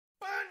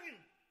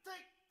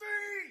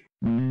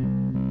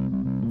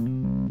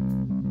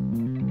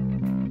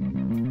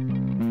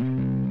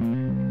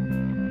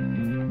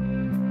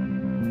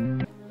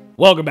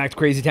Welcome back to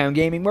Crazy Town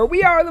Gaming, where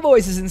we are the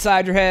voices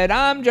inside your head.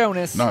 I'm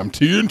Jonas. And I'm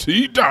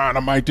TNT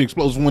Dinomight, the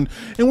Explosive One,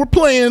 and we're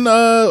playing,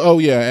 oh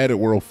yeah, added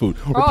World Food.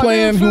 We're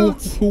playing Who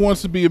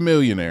Wants to Be a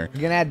Millionaire.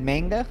 You gonna add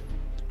manga?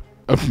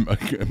 Am I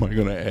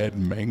gonna add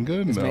manga?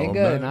 Is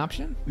manga an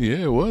option? Yeah,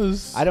 it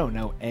was. I don't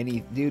know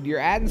any, dude. You're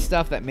adding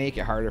stuff that make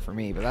it harder for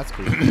me, but that's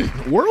cool.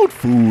 World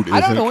Food is.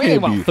 I don't know anything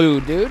about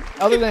food, dude,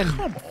 other than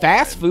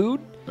fast food.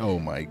 Oh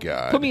my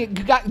god.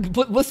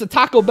 List of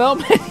Taco Bell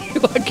menu.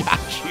 I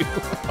got you.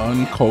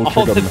 Uncultured.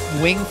 All the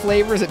wing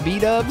flavors at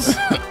B-dubs.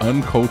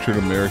 Uncultured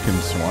American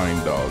swine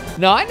dog.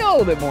 No, I know a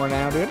little bit more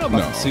now, dude. I know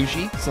about some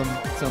sushi,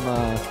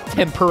 some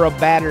tempura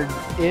battered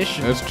ish.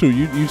 That's true.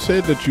 You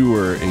said that you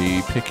were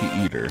a picky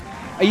eater.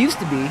 I used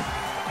to be.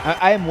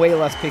 I am way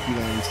less picky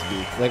than I used to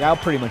be. Like, I'll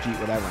pretty much eat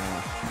whatever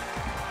now.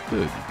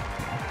 Good.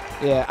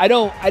 Yeah, I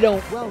don't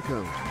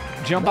Welcome.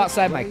 jump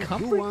outside my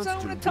comfort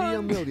zone a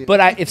ton.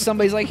 But if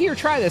somebody's like, here,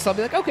 try this, I'll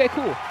be like, okay,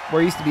 cool.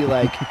 Where I used to be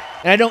like,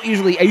 and I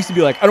used to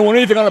be like, I don't want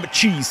anything on it but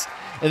cheese.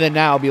 And then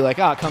now I'll be like,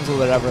 oh, it comes with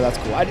whatever, that's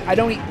cool. I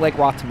don't eat like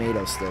raw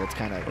tomatoes still. It's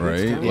kind of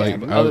right. Yeah,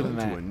 like other than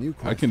that,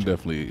 I can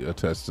definitely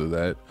attest to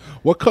that.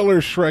 What color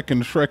is Shrek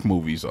in Shrek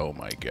movies? Oh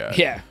my god.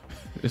 yeah.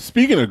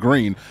 Speaking of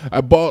green,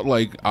 I bought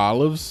like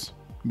olives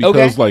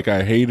because like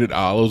I hated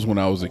olives when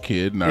I was a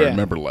kid, and I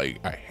remember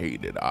like I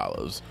hated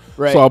olives.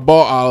 Right. So I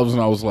bought olives,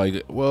 and I was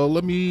like, well,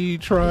 let me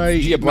try.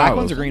 Did you get black ones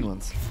olives. or green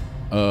ones?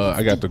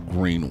 I got the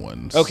green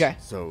ones. Okay.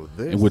 So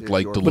and with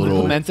like the With little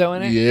the pimento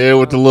in it? Yeah,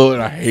 with the little.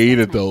 And I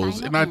hated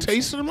those, and I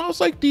tasted them. I was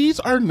like, these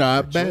are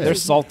not bad. They're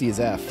salty as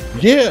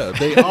F. Yeah,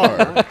 they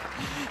are.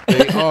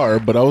 They are,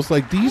 but I was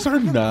like, these are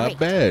not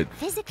bad.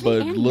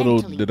 But little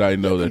did I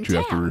know that you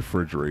have to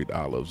refrigerate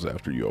olives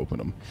after you open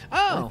them.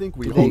 Oh. I think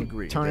we Do all they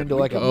agree turn that into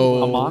we like a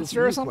can-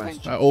 monster or something?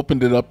 I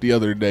opened it up the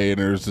other day, and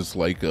there's just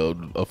like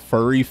a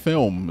furry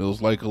film. It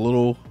was like a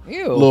little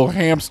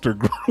hamster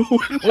grew.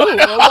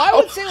 Well, I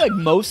would say like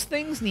most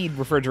things need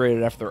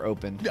refrigerated after they're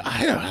opened.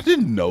 I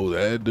didn't know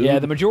that, dude. Yeah,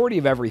 the majority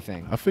of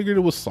everything. I figured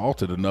it was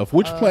salted enough.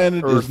 Which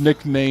planet Earth. is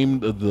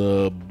nicknamed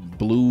the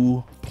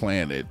blue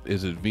planet?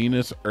 Is it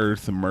Venus,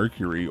 Earth,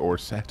 Mercury, or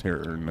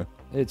Saturn?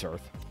 It's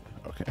Earth.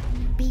 Okay.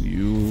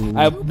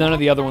 None of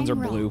the other ones are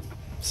blue,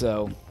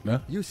 so.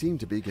 You seem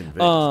to be convinced,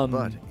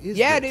 but is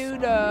yeah, this-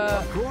 dude.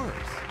 Of course.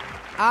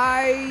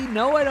 I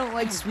know I don't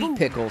like sweet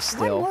pickles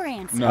still.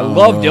 No. I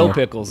love dill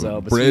pickles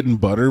though. But bread and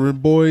butter,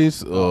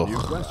 boys. Ugh. Your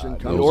question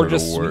Those comes or are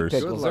just the sweet worst.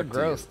 pickles. They're Good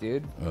luck to you.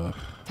 gross, dude.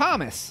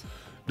 Thomas.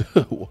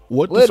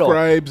 What Little.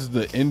 describes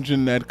the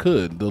engine that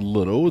could? The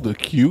little, the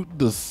cute,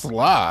 the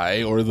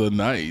sly, or the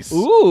nice?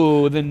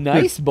 Ooh, the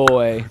nice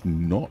boy.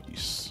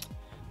 Nice.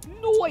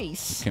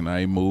 Nice. Can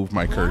I move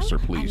my cursor,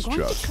 please,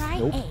 Chuck?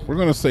 Nope. We're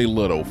gonna say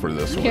little for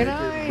this Can one.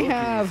 I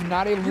have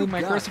not able to move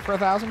my cursor for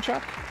 1,000,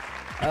 Chuck?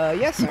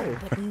 Yes, sir.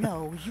 But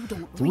no, you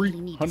don't really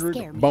need to scare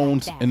 300 me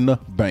bones like that. in the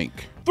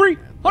bank. 300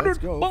 Let's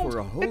go bones for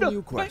a whole in the new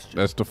bank. question.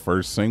 That's the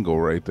first single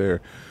right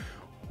there.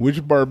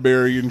 Which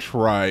barbarian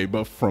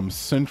tribe from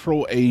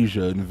Central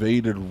Asia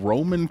invaded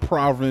Roman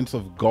province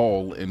of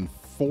Gaul in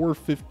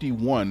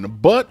 451,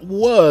 but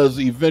was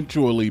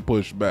eventually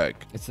pushed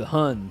back? It's the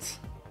Huns.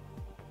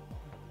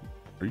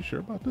 Are you sure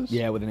about this?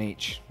 Yeah, with an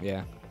H.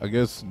 Yeah. I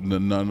guess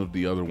none of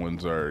the other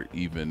ones are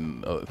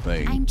even a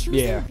thing. I'm choosing.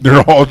 Yeah.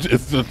 They're all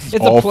just It's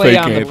all a play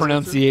fake on the answers.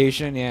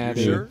 pronunciation. Yeah, Yeah,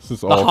 dude. it's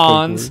just The all fake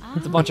Hans. words.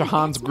 It's a bunch of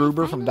Hans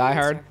Gruber from Die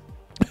Hard.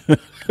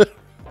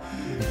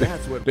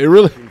 That's what They we're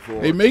really looking for.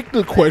 they make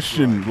the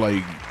question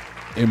like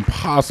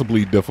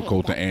impossibly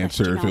difficult to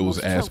answer if it was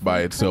asked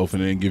by itself,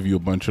 and then give you a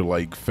bunch of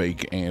like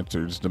fake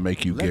answers to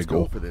make you Let's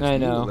go giggle. for this I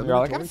new know. You're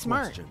all like, I'm eliminatory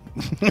smart.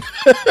 question.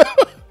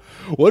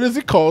 What is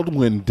it called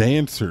when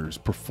dancers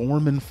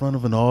perform in front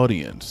of an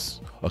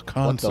audience? A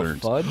concert,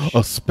 fudge?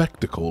 a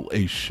spectacle,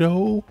 a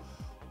show,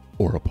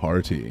 or a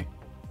party?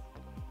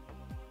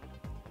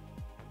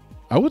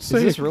 I would Is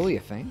say this really a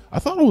thing? I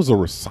thought it was a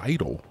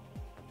recital.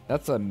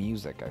 That's a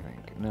music, I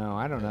think. No,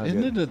 I don't know.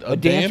 Isn't dude. it a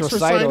dance dance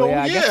recital? recital?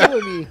 Yeah,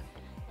 Yeah.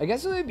 I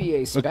guess it would be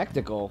a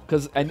spectacle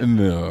because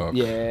No.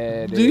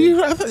 yeah, dude. Do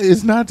you?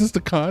 It's not just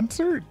a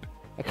concert.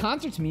 A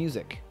concert's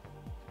music.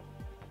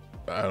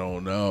 I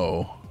don't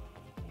know.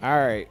 All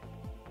right,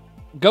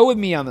 go with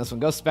me on this one.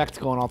 Go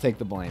spectacle, and I'll take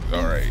the blame.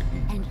 All right,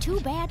 And too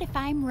bad if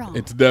I'm wrong.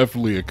 it's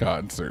definitely a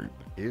concert.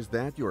 Is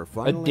that your A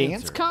final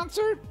dance answer?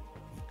 concert?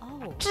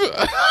 Oh.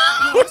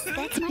 Yes,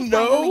 that's my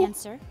No. final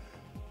answer.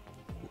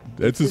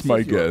 That's This just my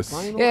is your guess.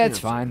 final Yeah, it's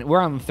answer. fine. We're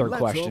on the third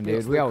Let's question, hope dude.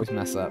 it's We the- always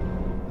mess up.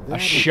 That A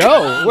is-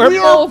 show? We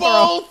are wrong.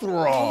 both Oh,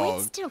 wrong.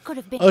 it still could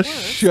have been A worse.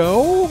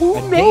 show? Who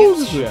A knows?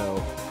 dance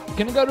show.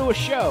 Gonna go to a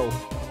show.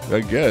 I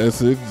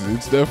guess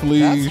it's definitely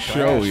That's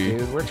showy. trash,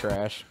 dude. We're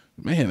trash.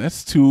 Man,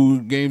 that's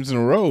 2 games in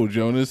a row,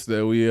 Jonas,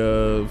 that we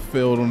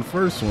failed on the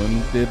first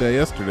one. Did that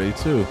yesterday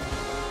too.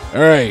 All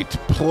right,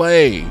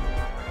 play.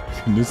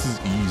 And this is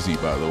easy,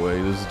 by the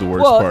way. This is the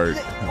worst part.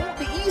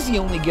 The easy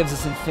only gives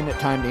us infinite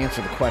time to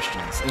answer the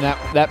questions, and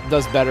that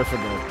does better for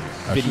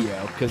the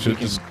video because we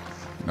can.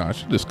 No, I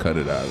should just cut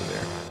it out of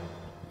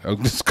there. I'll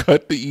just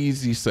cut the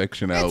easy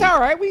section out. It's all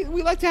right. We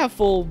like to have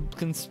full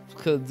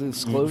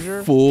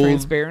disclosure, Full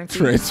transparency.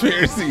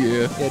 Transparency,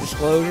 yeah. Yeah,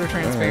 disclosure,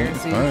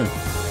 transparency. All right.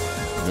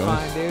 It's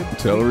fine, dude.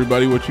 Tell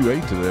everybody what you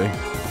ate today.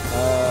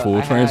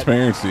 Full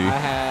transparency. I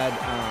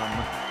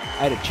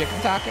had a chicken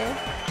taco,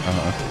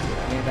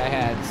 and I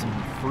had some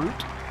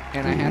fruit,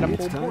 and I had a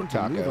pulled pork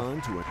taco.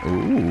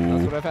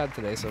 That's what I've had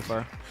today so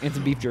far, and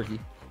some beef jerky.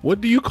 What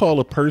do you call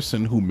a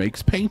person who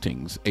makes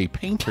paintings? A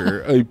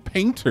painter, a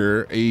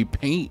painter, a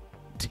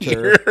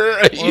painter, or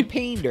a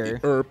painter,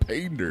 or a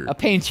painter, a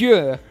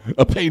painteur,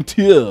 a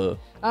painteur.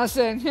 I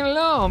said,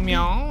 "Hello,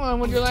 meow.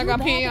 Would you like a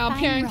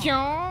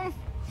painteur?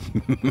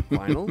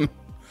 Final?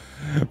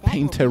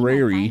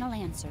 Painterary.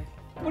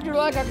 Would you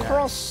like a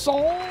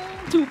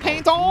croissant to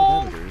paint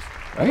on?"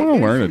 I want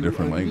to learn a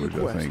different language,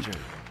 I think.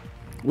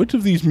 Which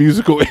of these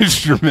musical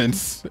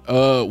instruments,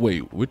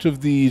 wait, which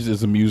of these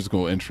is a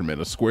musical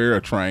instrument? A square,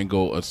 a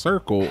triangle, a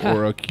circle,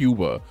 or a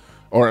cuba?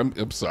 Or,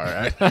 I'm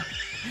sorry.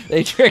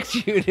 They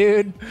tricked you,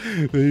 dude.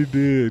 They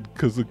did,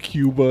 because a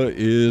cuba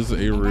is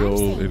a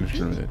real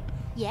instrument.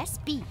 Yes,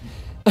 B.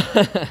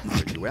 Are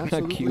you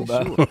absolutely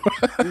Cuba. sure?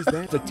 Is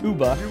that It's a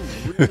tuba.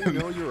 You really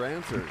know your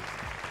answers.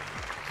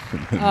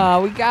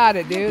 Oh, we got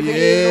it, dude.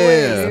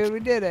 Yeah. Dude, we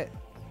did it.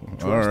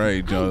 All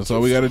right, Jonas.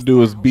 All we got to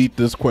do is beat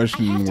this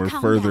question, and we're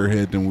further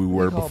ahead than we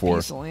were Call before.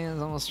 Piece of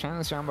land's almost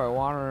China surrounded by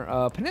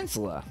water.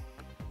 Peninsula.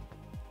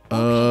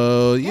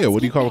 Yeah. What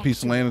do you call a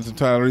piece of land that's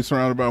entirely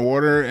surrounded by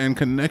water and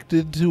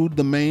connected to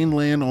the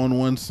mainland on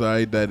one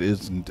side that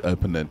isn't a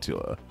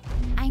peninsula?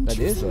 I'm That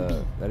is choosing B.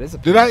 a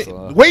Did I?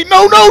 peninsula. Wait,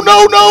 no.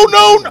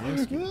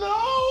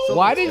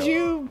 Why did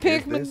you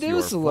pick Is this your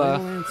Medusa?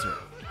 final answer?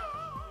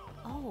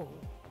 Oh.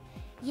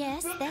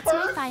 Yes, that's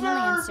my final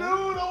answer.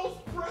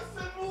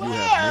 You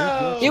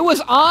have made It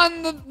was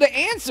on the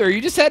answer.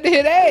 You just had to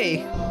hit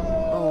A.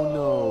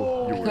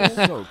 Oh no, you were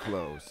so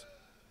close.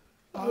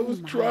 I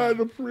was My, trying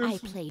to I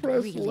played press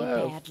really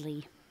left.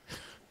 badly.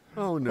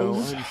 Oh no,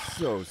 I'm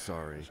so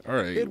sorry. All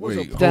right, It was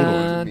wait, a hold pleasure to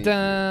Dun, meet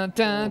dun,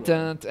 dun,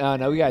 dun, dun. Oh,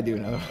 no, we got to do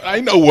another. I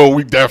know. Well,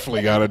 we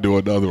definitely got to do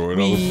another one.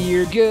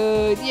 We're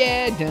good.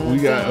 Yeah, dun, We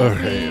got- dun,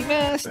 okay. we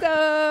messed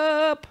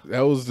up.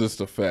 That was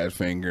just a fat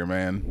finger,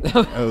 man.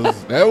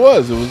 It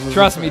was just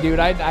Trust me, dude.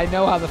 I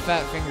know how the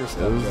fat finger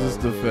stuff It was goes, just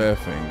a dude. fat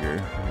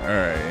finger. All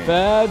right.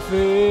 Fat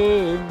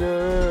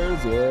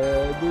fingers,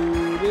 yeah,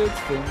 dude, it's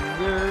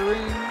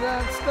fingering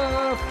that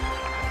stuff.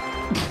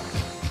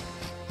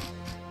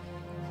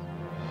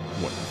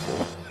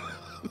 Wonderful.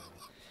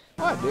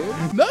 What,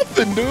 dude?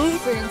 Nothing, dude.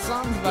 Singing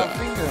songs about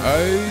fingering.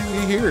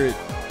 I hear it.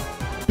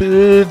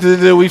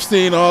 We've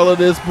seen all of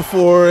this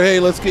before.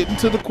 Hey, let's get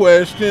into the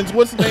questions.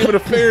 What's the name of the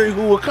fairy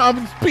who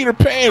accompanies Peter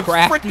Pan?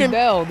 Crafty Frickin'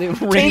 bell,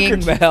 dude.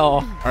 Ringing bell.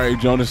 All right,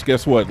 Jonas,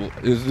 guess what?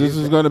 This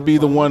is going to be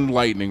the one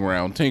lightning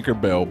round.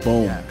 Tinkerbell.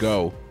 Boom.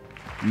 Go.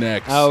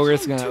 Next. Oh, we're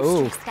just going to,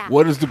 ooh.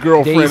 What is the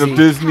girlfriend Daisy. of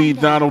Disney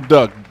Donald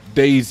Duck?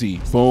 Daisy.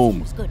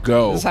 Boom.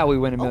 Go. This is how we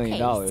win $1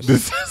 million.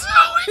 This is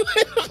how we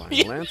win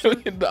Final answer?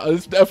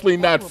 It's definitely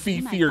not That will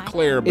be my Fifi or final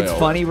Clarabelle. It's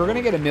funny. We're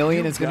gonna get $1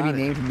 million. It's gonna be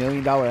named $1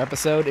 million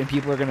episode, and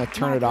people are gonna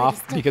turn it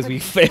off because we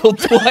failed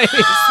twice.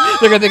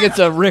 They're gonna think it's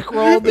a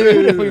Rickroll,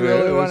 dude. If we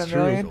really want $1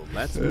 million. So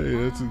let's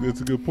Hey,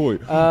 that's a good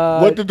point.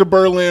 What did the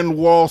Berlin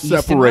Wall East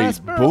and separate?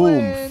 West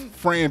Berlin. Boom.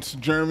 France,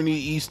 Germany,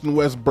 East and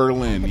West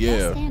Berlin. The Yeah,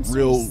 best answer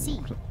real is C.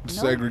 No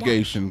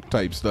segregation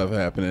type stuff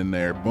happening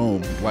there.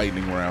 Boom.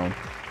 Lightning round.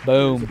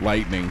 Boom.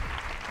 Lightning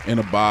in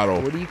a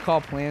bottle. What do you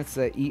call plants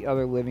that eat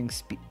other living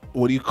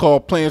What do you call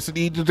plants that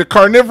eat the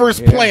carnivorous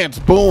plants?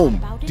 Boom.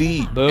 About it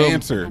D. about. Boom.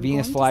 Answer.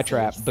 Venus I'm going to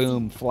flytrap. say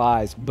Boom.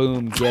 Flies.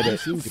 Boom. Get it.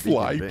 seem to be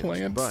Fly convinced,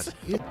 plants.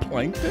 but it,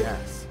 Plankton?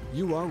 yes,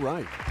 you are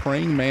right.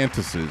 Praying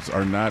mantises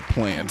are not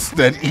plants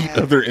that eat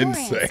other Your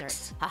answer.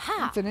 insects.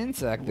 Aha. It's an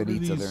insect that What are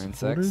eats other these-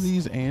 insects. What are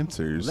these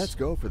answers? Let's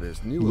go for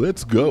this new.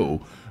 Let's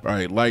go. All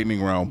right, lightning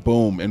round.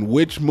 Boom. In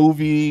which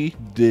movie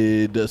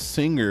did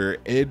singer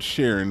Ed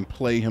Sheeran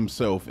play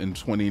himself in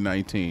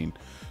 2019?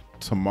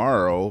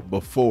 Tomorrow,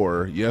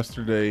 before,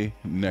 yesterday,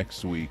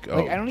 next week. Like,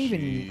 Oh, I don't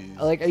even jeez.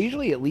 like. I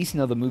usually at least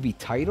know the movie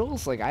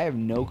titles. Like, I have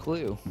no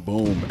clue.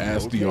 Boom.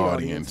 Ask the Okay, audience.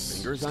 audience,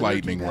 fingers It's on your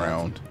lightning keypads.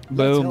 round. Let's Boom.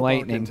 help our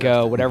Lightning. Go.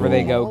 contestant. Whatever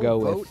they go. All Go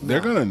vote with.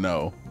 They're now. gonna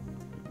know.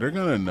 They're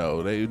gonna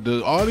know.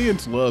 The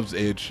audience loves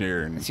Ed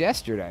Sheeran. It's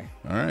yesterday.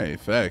 All right,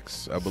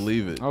 facts. I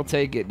believe it. I'll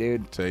take it,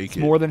 dude. Take It's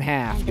it. more than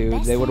half, And the dude.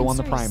 best They would have won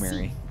the answer is C.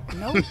 primary.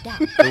 No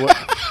doubt.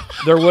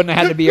 There wouldn't have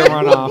had to be a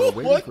runoff.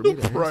 Waiting What for me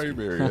the to ask you.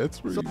 primary? That's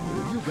pretty good.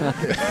 You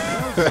got this.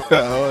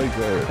 I like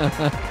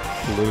that.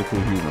 Political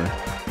humor.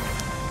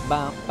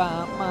 Bum,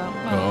 bum, bum,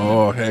 bum.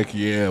 Oh heck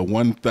yeah!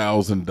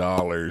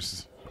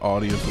 $1,000.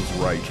 Audience was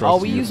right. Trust Oh,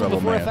 we your used it fellow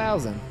before man.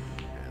 1,000.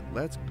 And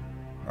let's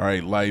All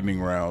right,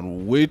 lightning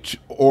round. Which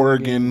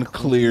organ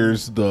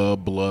clears the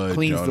blood?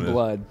 Cleans the Jonas?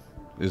 blood.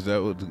 Is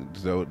that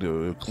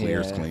what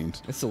clears? Yeah.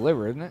 Cleans. It's the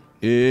liver, isn't it?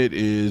 It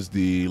is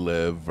the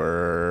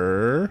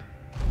liver.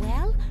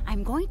 Well,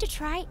 I'm going to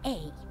try A.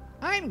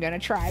 I'm gonna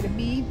try to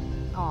be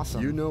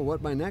awesome. You know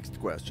what my next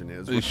question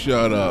is.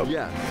 Shut up.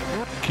 Yeah.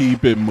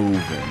 Keep it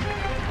moving.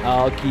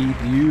 I'll keep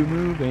you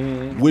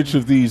moving. Which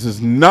of these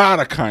is not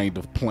a kind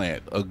of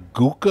plant? A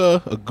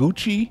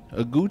Gucci,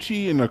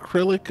 an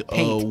acrylic,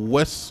 Paint. a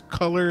West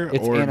color,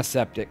 It's or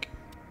antiseptic.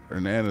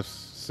 an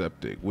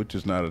antiseptic, which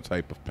is not a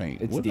type of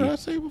paint. It's What deep. did I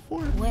say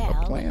before? a Well,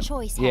 a plant.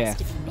 choice Yeah. has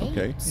to be made.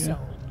 Okay, So yeah.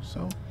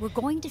 So we're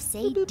going to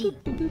say deep.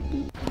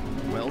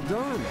 Well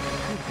done. You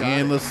got it.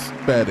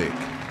 anesthetic.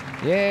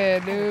 Yeah,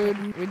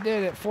 dude. We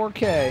did it.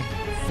 4K.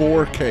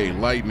 4K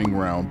lightning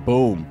round.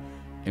 Boom.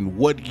 In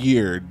what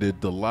year did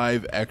the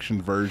live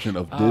action version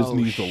of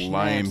Disney's The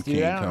Lion dude,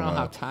 King I don't come know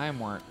how out? time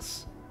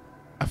works.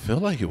 I feel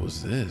like it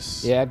was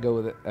this. Yeah, I'd go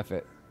with it. F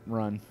it.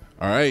 Run.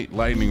 All right,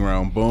 lightning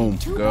round. Boom.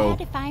 Too Go.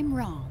 bad if I'm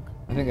wrong.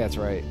 I think that's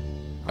right.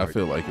 I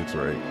feel like it's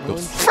right.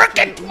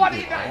 Frickin'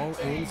 29! All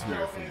ends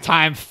here for you.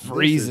 Time This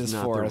freezes is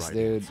not for the us, right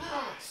dude. answer.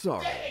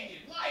 Sorry.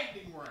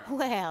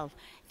 Well,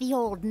 the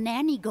old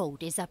nanny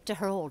goat is up to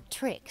her old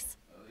tricks.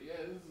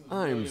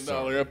 I'm $1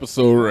 sorry.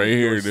 episode right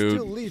here, You're dude.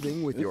 still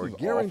leaving with your is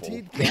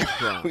guaranteed awful. cash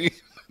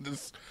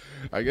prize.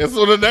 I guess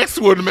on the next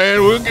one, man,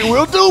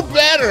 we'll do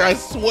better. I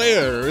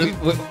swear.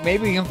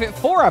 Maybe we can fit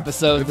 4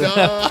 episodes.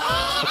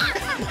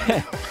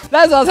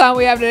 That's all the time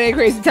we have today,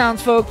 crazy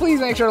townsfolk. Please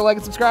make sure to like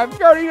and subscribe. If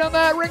you've already done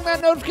that, ring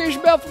that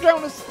notification bell for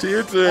Jonas.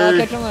 Tier Catch you on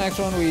the next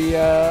one. We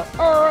are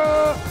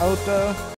out.